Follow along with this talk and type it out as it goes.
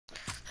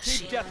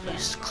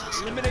deathmatch.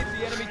 Eliminate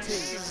the enemy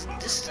team.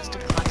 This is the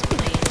plot to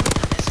play.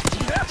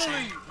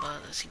 Carefully! Well,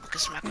 let's see if we can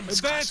smack this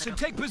Advance class and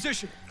take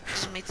position.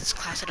 Let's make this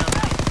class it up.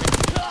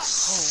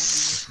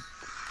 Holy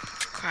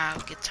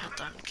crap, get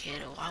turned on,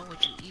 kid. Why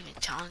would you even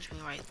challenge me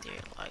right there?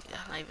 Like,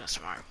 that's not even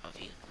smart of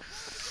you.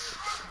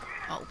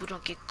 Oh, we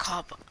don't get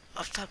caught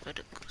off top of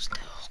the goose.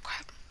 Oh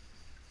crap.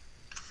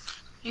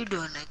 You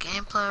doing the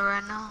gameplay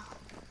right now?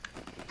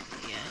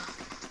 Yeah.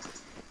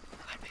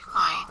 I gotta be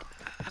quiet.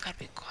 I gotta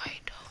be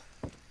quiet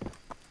though.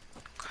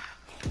 Crap.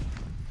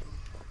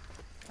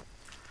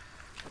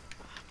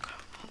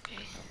 Crap,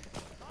 okay.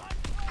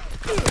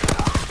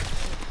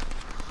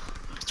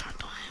 Let's turn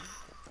on him.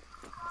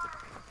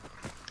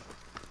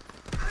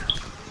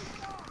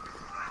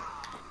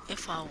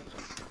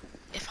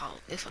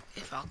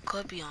 If I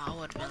could be on, I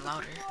would have been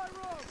louder.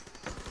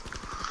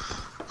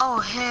 Oh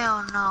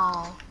hell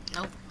no.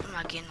 Nope, I'm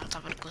not getting on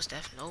top of the goose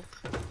death. Nope.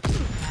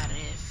 Not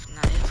if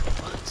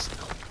it was.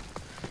 Nope.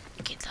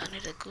 Get down to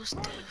the goose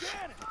death.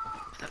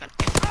 I got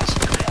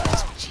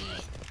SMG.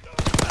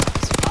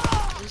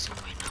 I'm losing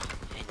right now.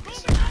 And this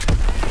is not.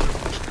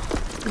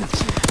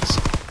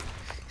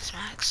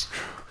 Smacks.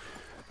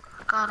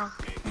 Got him.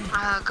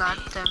 I got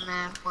that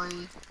man for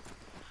you.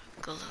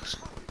 Go lose.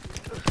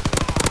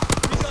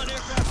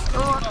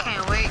 Oh, I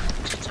can't wait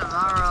till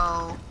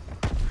tomorrow.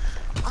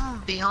 I'm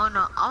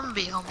gonna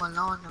be home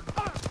alone.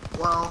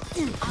 Well,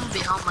 I'm gonna be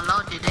home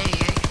alone today,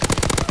 eh?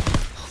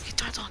 Oh, get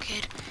turned on,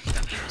 kid. Your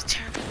aim is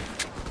terrible.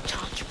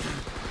 Challenge me.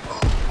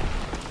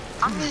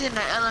 I'm using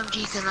the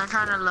LMG because I'm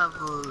trying to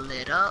level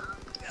it up.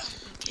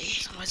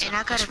 Okay, And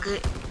I got a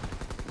good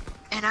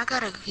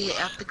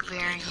epic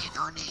variant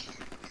on it.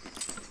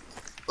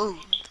 Ooh,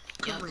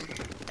 come here.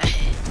 That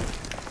hit.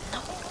 No.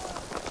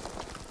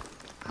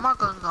 I'm not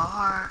gonna go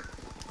hard.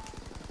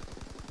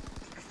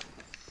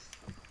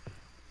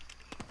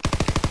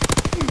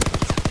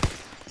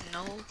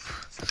 Nope.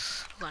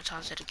 We're gonna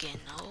challenge it again.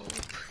 Nope.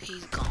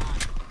 He's gone.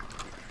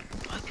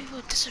 Why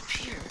people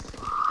disappear?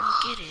 I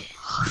don't get it.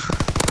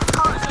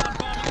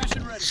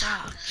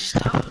 Stop.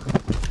 Stop.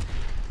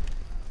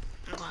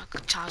 I'm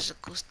gonna challenge the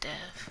goose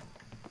death.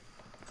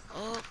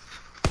 Oh.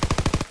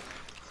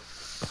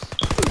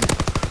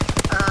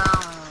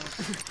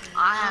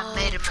 I have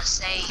made a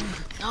mistake.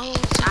 No. I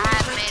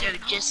have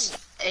made just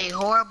a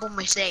horrible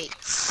mistake.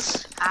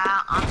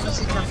 I'm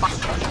using the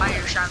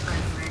fire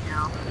shotgun right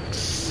now.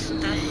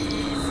 That hit.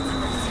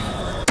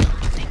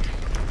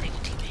 Thank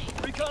you,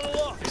 teammate. Recon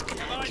aloft. Let's get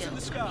that kill. In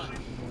the sky.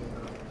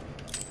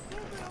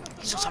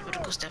 He's on top of the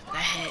goose death.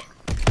 That hit.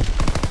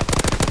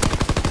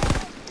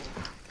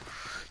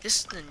 This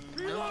is the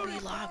newly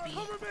lobby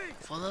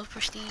full of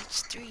prestige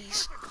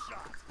 3s.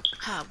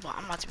 Ha, well,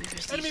 I'm about to be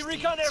prestige Enemy 3,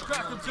 recon so aircraft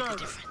I know observed. the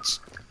difference.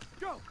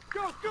 Go,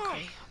 go, go.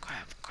 Okay,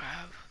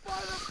 grab.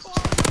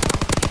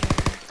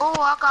 Oh,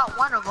 I got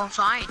one of them,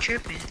 so I ain't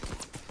tripping.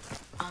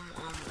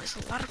 There's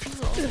a lot of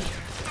people over here.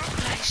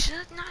 But I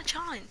should not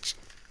challenge.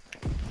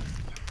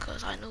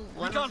 Cause I knew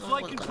one of them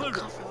was gonna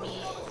come for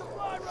me.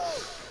 I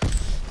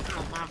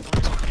know one of them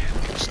was over there.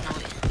 I just know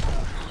it.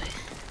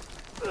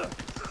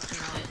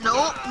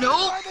 Nope.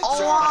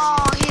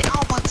 Oh, yeah, I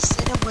was about to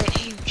say that, but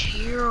aim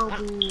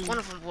terrible. One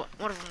of them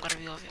gotta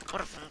be over here.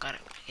 One of them gotta.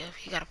 Yeah,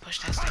 he gotta push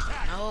that sniper.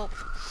 Nope.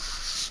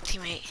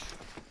 Teammate.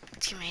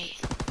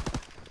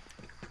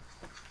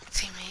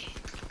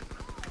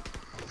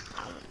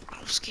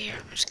 I'm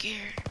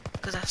scared.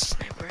 Cause that's a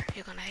sniper.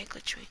 You're gonna hate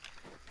glitch me.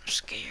 I'm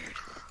scared.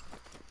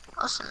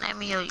 What's the name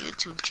of your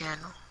YouTube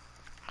channel?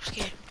 I'm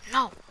scared.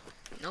 No.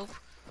 Nope.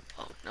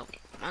 Oh, nope.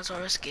 Might as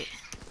well risk it.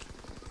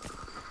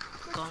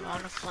 Go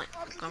around the flank.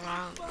 Go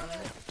around.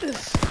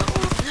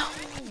 No!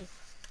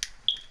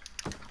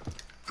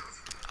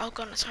 I'm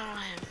gonna turn on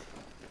him.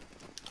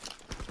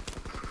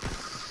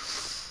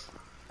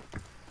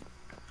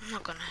 I'm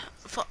not gonna.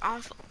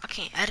 I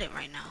can't edit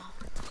right now.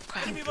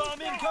 Crap. Enemy bomb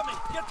incoming.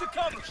 Get to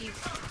cover.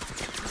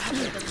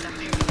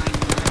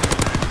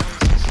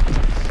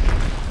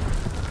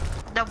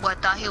 That boy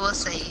thought he was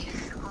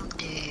safe. I'm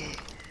dead.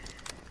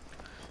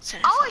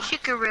 I wish you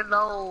could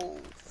reload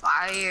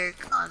fire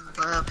gun,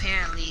 but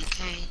apparently you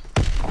can't.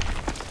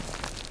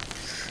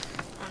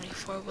 Only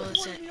 4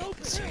 bullets and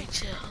 3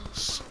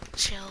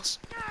 chills.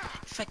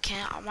 If I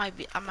can, I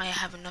might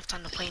have enough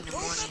time to play in the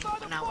morning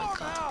when I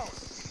wake up.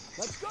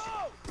 Let's go.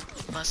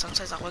 But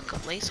sometimes I wake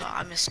up late, so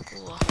I miss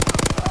school.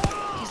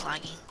 He's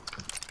lagging.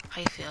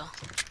 How you feel?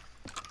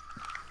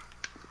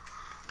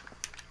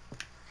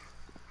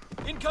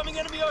 Incoming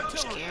enemy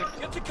artillery.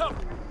 Get to cover.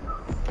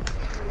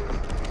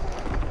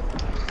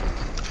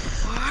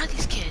 Where are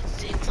these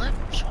kids? They flip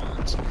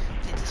spawns.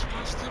 Did the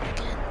spawns flip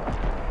again?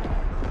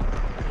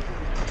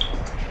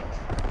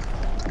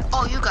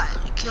 Oh, you got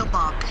a kill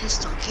bomb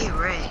pistol. Get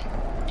ready.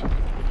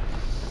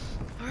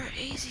 Where are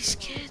these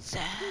kids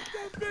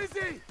at?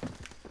 Busy.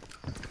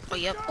 Oh,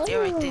 yep.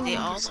 They're right there. They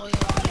all the way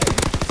over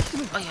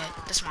here. Oh, yeah.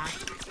 That's mine.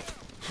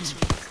 That's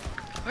me.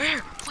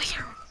 Where?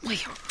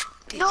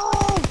 No!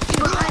 You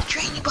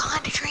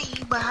behind the train.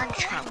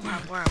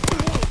 Where?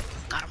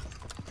 Got him.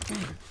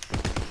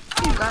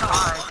 You got him.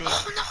 Alright, bitch.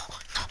 Oh, no.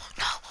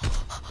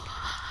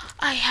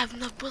 I I have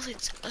no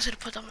bullets. I should have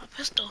put on my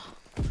pistol.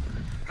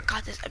 I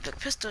got this epic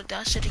pistol that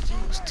I should have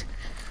used.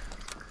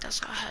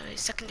 That's why I have a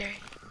secondary.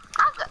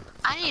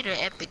 I need an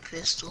epic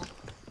pistol.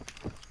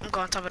 I'm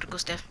going on top of the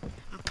goose step.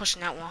 I'm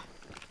pushing that one.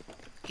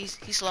 He's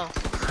slow.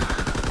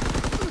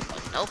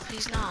 Nope,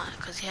 he's not,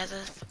 cause he has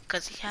a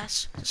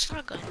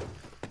shotgun.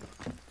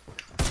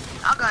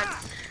 I got.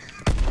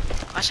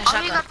 Watch that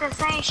shotgun. You got the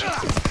same shit. I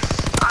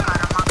got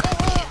him. I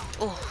got him.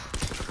 Oh.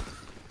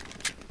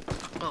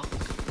 Oh.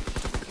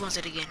 He wants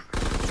it again.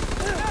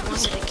 He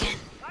wants it again.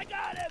 I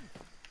got him.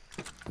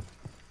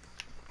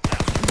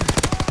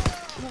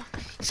 Come on.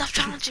 Stop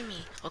challenging me,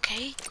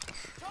 okay?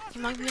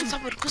 You might be on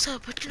top of the goose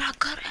step, but you're not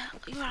good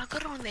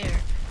on there.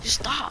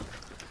 Just stop.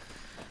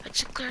 I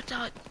just cleared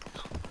out.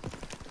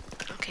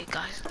 Okay,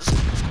 guys, let's go.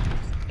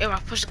 Hey,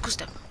 Rock, push the goose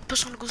step.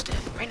 Push on the goose step.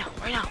 Right now.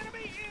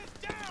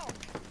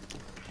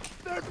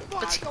 Good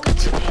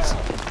teammates.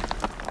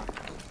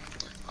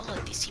 I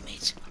love these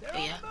teammates. But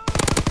yeah.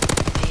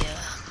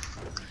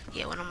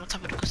 Yeah, when I'm on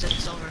top of the goose step,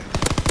 it's over.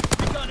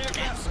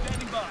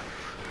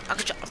 I'm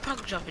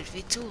probably drop in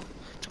V2.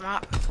 Tomorrow,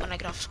 when I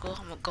get off school,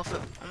 I'm gonna go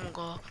for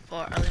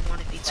early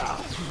morning V2.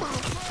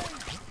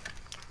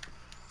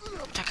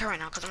 Check her right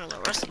now, cause I'm a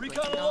little rusty. But,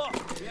 you know,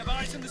 We have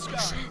eyes in the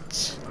sky.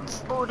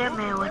 Oh, that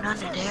man went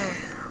under there.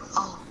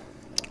 Oh,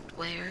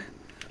 where?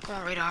 Come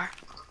on, radar.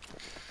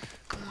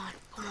 Come on,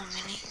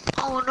 Minnie.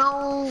 oh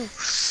no!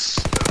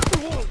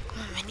 Come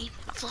on, Minnie.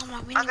 I flew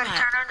my mini I gotta map.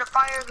 turn on the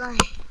fire gun.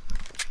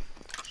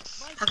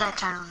 I gotta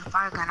turn on the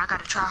fire gun. I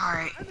gotta try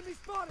hard. Enemy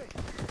spotted.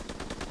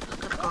 I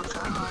gotta go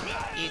try hard.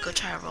 Yeah, go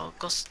try it, bro.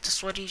 Go the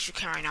sweaties you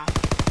can right now. Go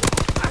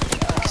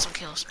get some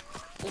kills.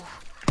 Ooh.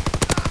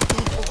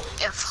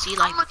 See,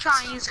 like, I'm gonna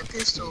try and use a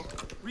pistol.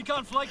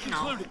 Recon flight no,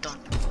 concluded. don't.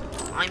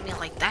 I mean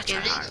like that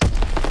try hard.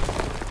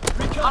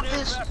 Recon My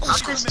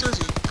aircraft pistol's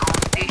on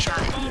 3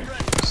 shot.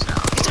 So.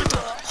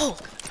 Oh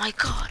my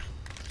god.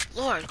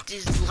 Lord,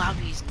 this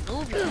lobby is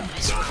nooby. I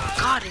swear to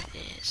God it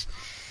is.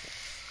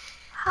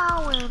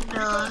 How in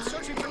the...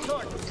 searching for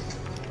targets.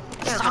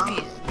 This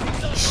lobby is...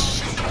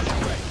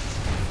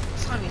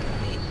 This lobby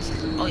is...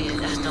 Oh yeah,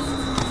 that's dope.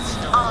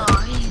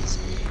 Oh, he's...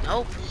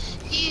 Nope.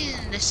 He's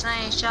in the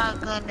same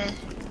shotgun as...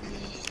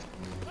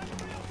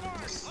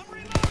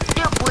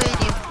 That boy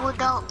did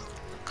pulled out.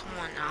 Come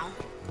on now.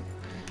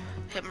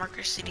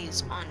 Hitmarker City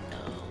is on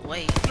the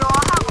way. Yo,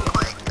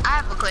 I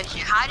have a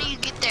question. How do you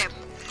get there?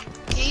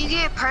 Can you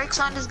get perks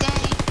on this game?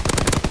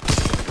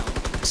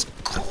 Let's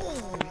go.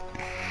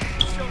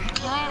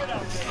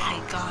 Oh my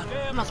god.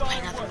 I'm about to play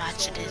another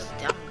match of this.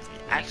 I'm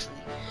actually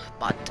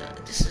about to...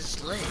 This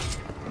is lit.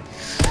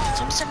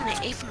 So I'm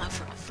 7-8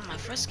 for my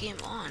first game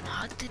on.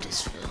 How did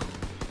this feel?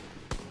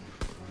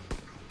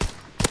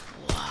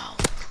 Wow.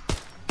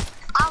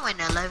 I went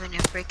 11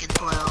 and freaking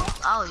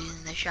 12. I was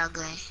using the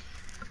shotgun.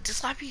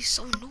 This lobby is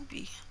so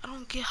newbie. I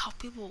don't get how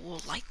people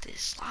will like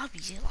this lobby.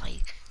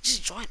 Like,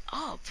 just join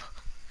up.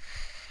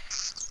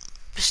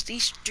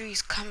 Prestige 3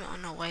 is coming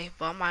on the way,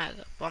 but I'm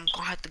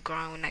gonna have to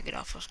grind when I get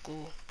off of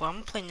school. But I'm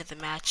gonna play another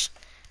match.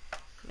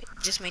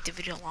 Just make the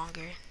video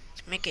longer.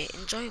 Make it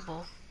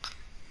enjoyable.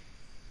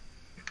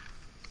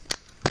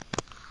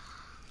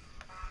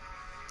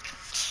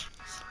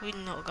 We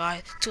know,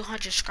 guys.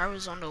 200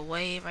 subscribers on the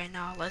way right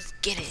now. Let's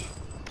get it.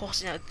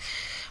 Posting out.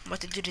 I'm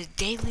about to do this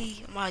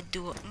daily. I'm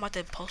about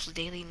to post it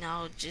daily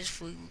now, just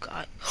for you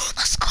guys.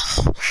 Let's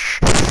go.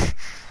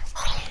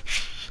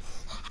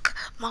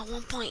 My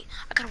 1 point.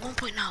 I got a 1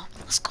 point now.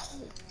 Let's go.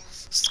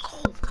 Let's go.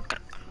 I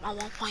got my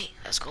 1 point.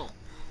 Let's go.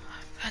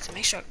 I have to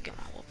make sure I get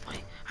my 1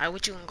 point. Alright,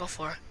 what you gonna go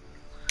for?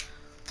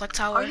 Plug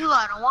tower. Oh, you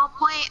got a 1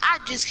 point? I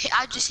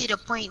just hit a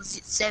point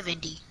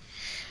 70.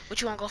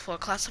 What you wanna go for?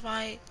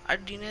 Classified,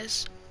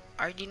 Ardennes,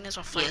 or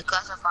flank? Yeah,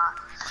 classified.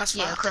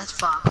 Classified. Yeah,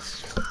 classified.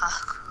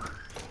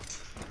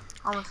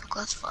 I went for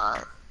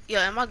classified. Yo,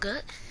 am I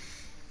good?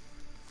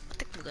 I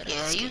think I'm good at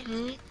Yeah, this you game.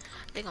 good.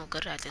 I think I'm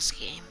good at this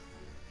game.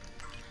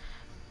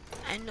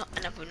 I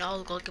never know I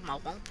was gonna get my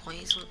 1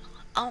 point. So,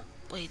 oh,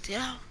 wait, did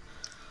I?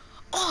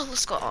 Oh,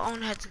 let's go. I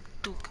only have to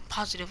do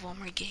positive one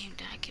more game,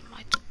 then I get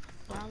my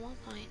 1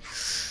 point.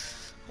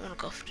 I wanna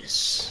go for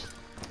this.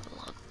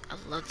 I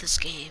love this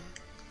game.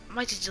 I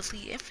might just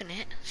delete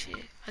Infinite.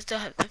 Shit. I still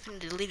have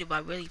Infinite deleted, but I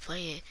really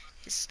play it.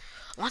 It's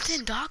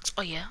London Docks.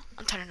 Oh yeah,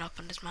 I'm turning up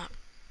on this map.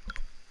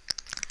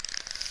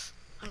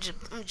 I'm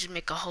just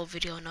make a whole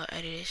video and no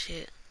edit this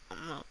shit.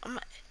 I'm gonna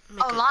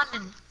make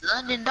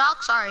London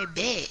Docks are a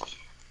bit.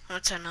 I'm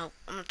gonna turn up.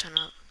 I'm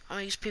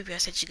gonna use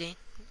PPS again.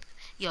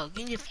 Yo,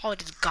 you need to follow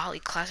this godly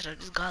class setup.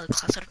 This godly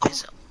class setup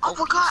is I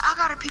forgot I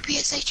got a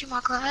PPSH in my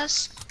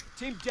class.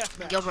 Team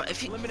deathmatch. Yo, bro,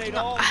 if you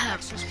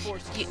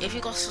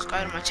go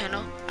subscribe to my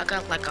channel, I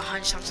got like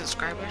 100 some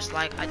subscribers.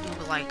 Like I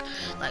give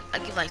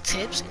like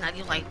tips and I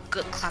give like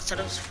good class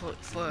setups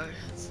for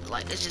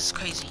like, it's just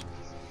crazy.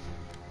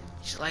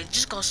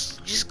 Just go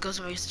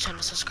to my YouTube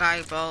channel,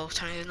 subscribe, bro.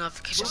 Turn your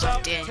notifications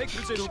on. Then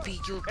you'll be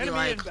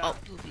like,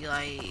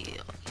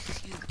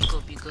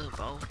 you'll be good,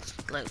 bro.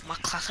 Like my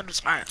class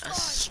setups are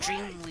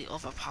extremely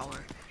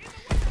overpowered.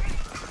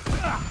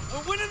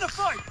 We're winning the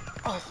fight.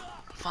 Oh,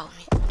 follow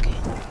me. Okay.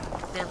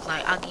 then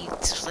like I'll give you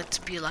tips like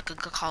to be like a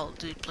good Call of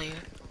Duty player.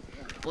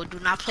 But do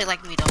not play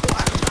like me though.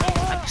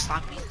 I be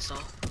sloppy, so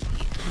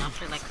yeah, do not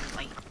play like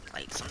me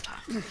like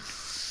sometimes.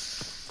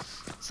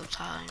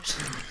 Sometimes.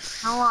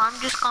 No, I'm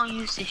just gonna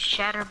use this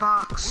shatter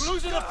box. We're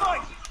losing the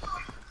fight.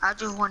 I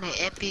just want an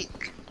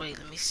epic. Wait,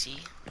 let me see.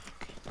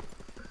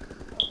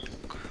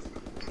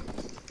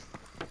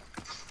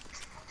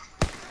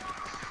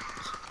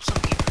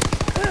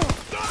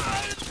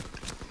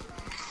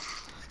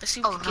 Let's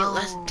see if we can get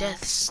less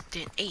deaths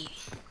than 8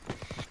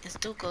 and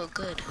still go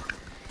good.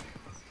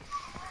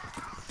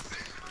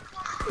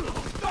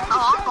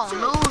 Oh, I'm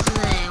gonna lose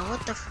then.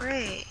 What the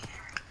frick?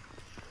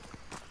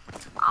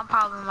 I'm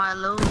probably might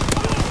lose.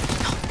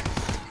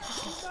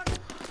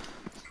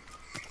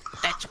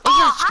 That's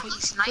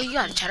you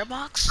got a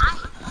chatterbox?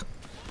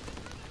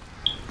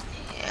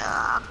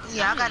 Yeah, nice.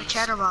 I got a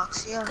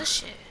chatterbox. Yeah. Good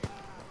shit.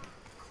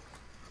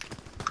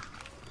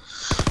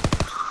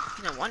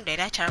 You know, one day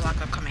that chatterbox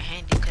will come in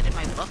handy because it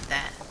might buff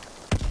that.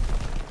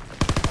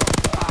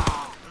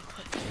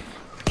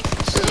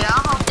 Yeah,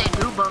 I hope they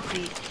do buff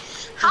it.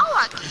 How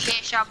I get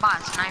headshot by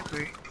a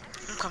sniper?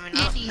 I'm coming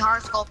And up. he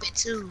hard scope it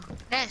too.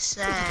 That's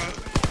sad.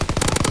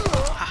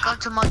 Go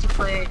to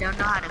multiplayer, don't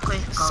know how to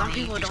quick scope. Some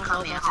people don't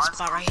know about this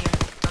spot right here.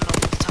 Don't know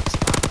what the top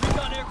spot.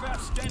 Recon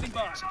aircraft standing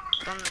by.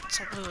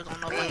 Some people don't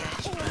know what that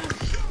is.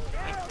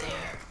 Right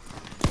there.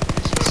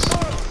 It's just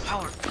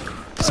overpowered.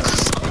 It's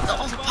because of the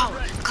overpower.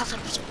 Because of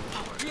the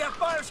overpower. We have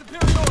fire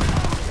superiority.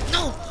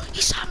 No!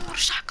 He shot me with a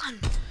shotgun.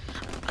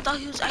 I thought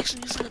he was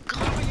actually using a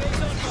gun.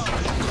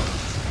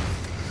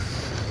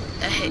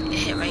 That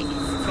hit right?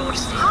 For what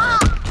it's doing.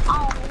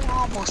 Oh,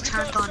 almost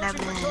turned on that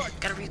man.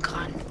 Got a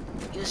recon.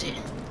 Use it.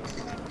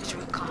 Use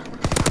your recon.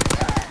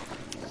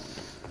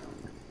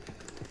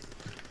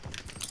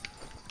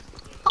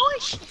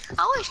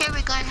 I wish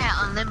every gun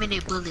had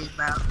unlimited bullets,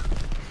 bro.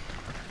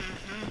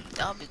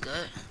 That would be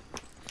good.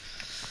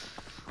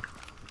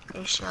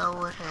 It sure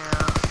would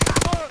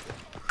have.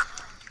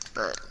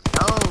 But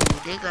oh,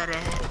 they gotta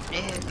have.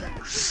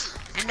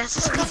 And does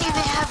this gun even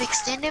have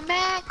extended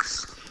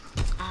mags?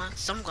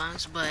 Some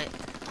guns, but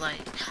like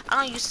I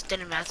don't use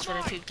extended mags for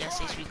the gas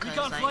station because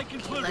like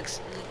give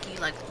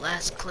like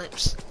less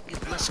clips than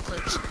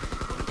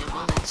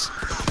bullets.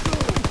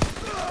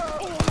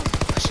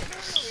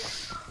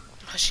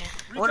 Pushing.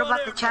 What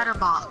about the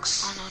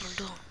chatterbox? I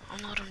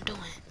know what I'm doing.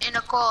 And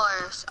of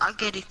course, I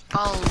get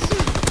exposed.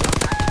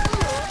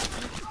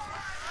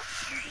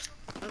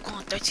 I'm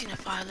going 13 and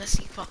 5. Let's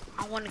see if I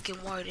want to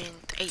get more than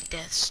 8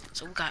 deaths,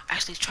 so we gotta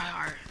actually try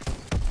hard.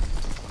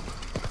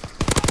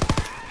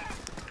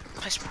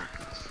 Play smart.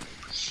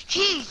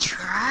 He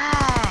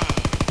tried.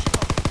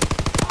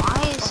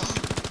 Why is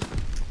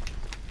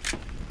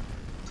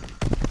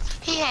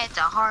he had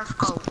the hard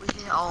scope. We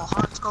had all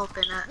hard scope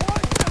in it.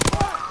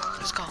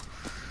 Let's go.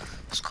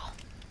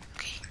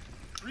 Okay.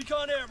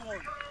 Recon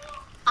airborne.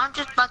 I'm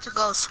just about to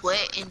go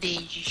sweat and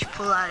then just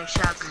pull out a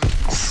shotgun.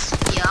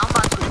 Yeah, I'm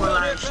about to pull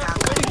out a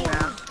shotgun,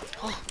 bro.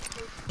 Oh.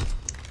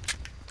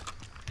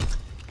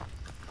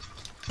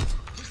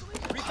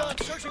 Recon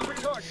searching for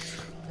targets.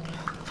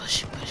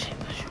 Push.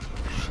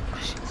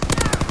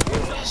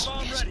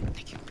 Bomb ready.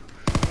 Thank you.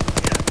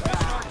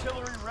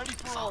 Artillery ready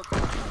for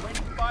order.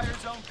 Waiting fire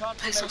zone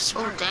Play so confirmation.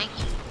 smart. Oh, thank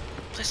you.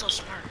 Play so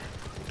smart.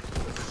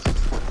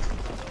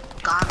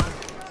 Got him.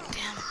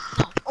 Damn.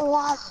 No. Oh,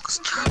 I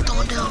almost turned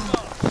on them.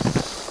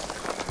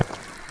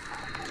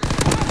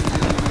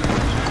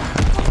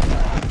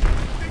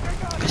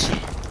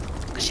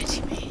 Good shit,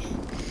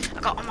 teammate. I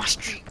got all my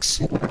streaks.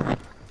 Recon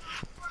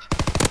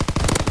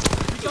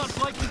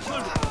flight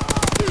concluded.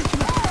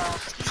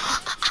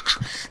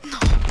 No.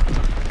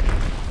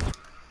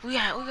 We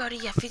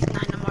already at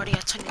 59. I'm already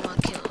at 21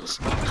 kills.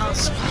 How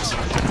is this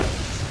possible?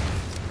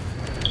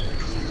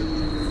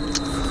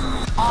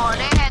 Oh,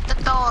 they had to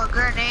throw a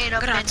grenade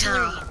up in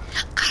artillery. the...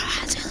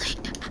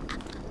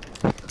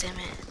 Damn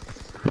it.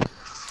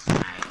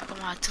 Alright, I got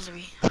my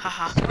artillery.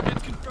 Haha.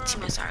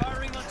 Teammates are...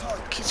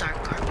 Kids are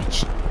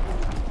garbage.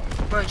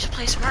 Bro, just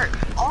play smart.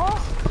 Oh,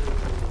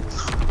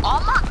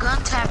 all my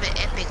guns have an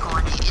epic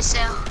on it,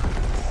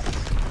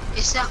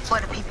 except for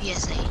the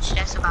PPSH.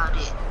 That's about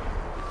it.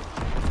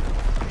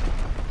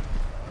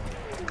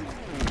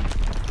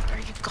 Where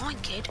are you going,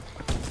 kid?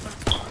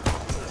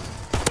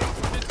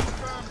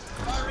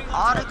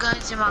 All the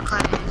guns in my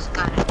class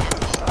got an epic.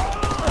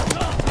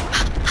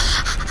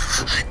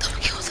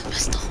 Don't kill the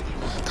pistol.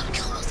 Don't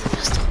kill the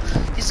pistol.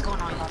 This is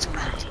going on YouTube.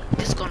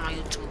 This is going on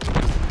YouTube.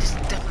 This is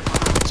definitely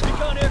going on YouTube.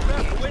 Recon aircraft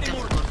Okay, waiting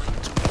order.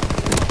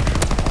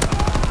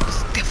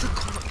 definitely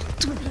going on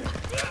YouTube.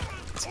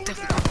 It's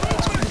definitely going on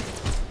YouTube.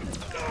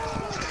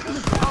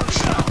 Oh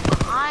shit, I'm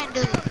behind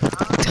it.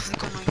 Definitely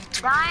going on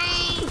YouTube.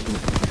 Dying.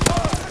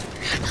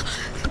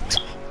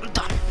 I'm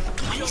done.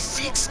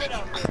 26.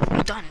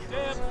 I'm done.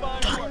 Damn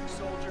fine work,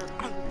 soldier.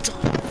 I'm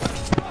done.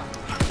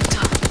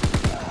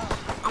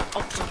 I'm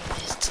uploading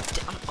this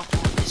today. I'm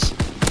uploading this.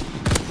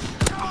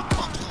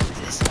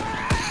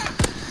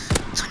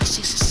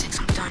 26 to 6.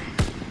 I'm done.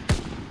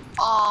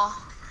 Oh,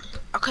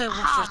 Okay, we're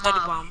for 30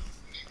 bomb.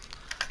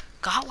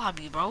 God,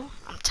 lobby, bro.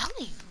 I'm telling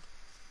you.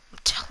 I'm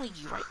telling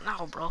you right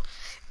now, bro.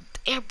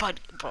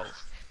 Everybody, bro.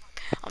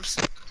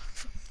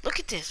 Look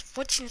at this.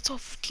 14, 12,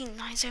 15,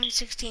 9, 7,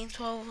 16,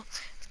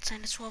 12,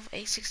 10, 12,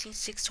 8, 16,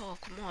 6,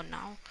 12. Come on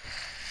now.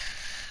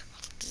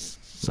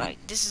 It's like,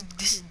 this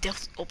is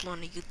definitely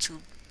uploading to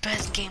YouTube.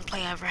 Best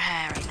gameplay I ever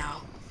had right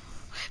now.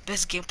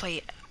 Best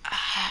gameplay I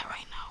had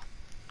right now.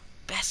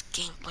 Best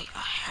gameplay I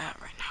had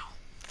right now.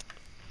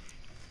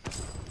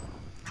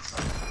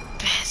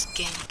 Best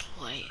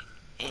gameplay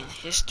in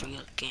history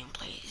of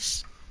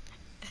gameplays.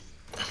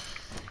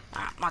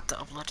 I'm about to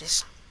upload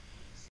this.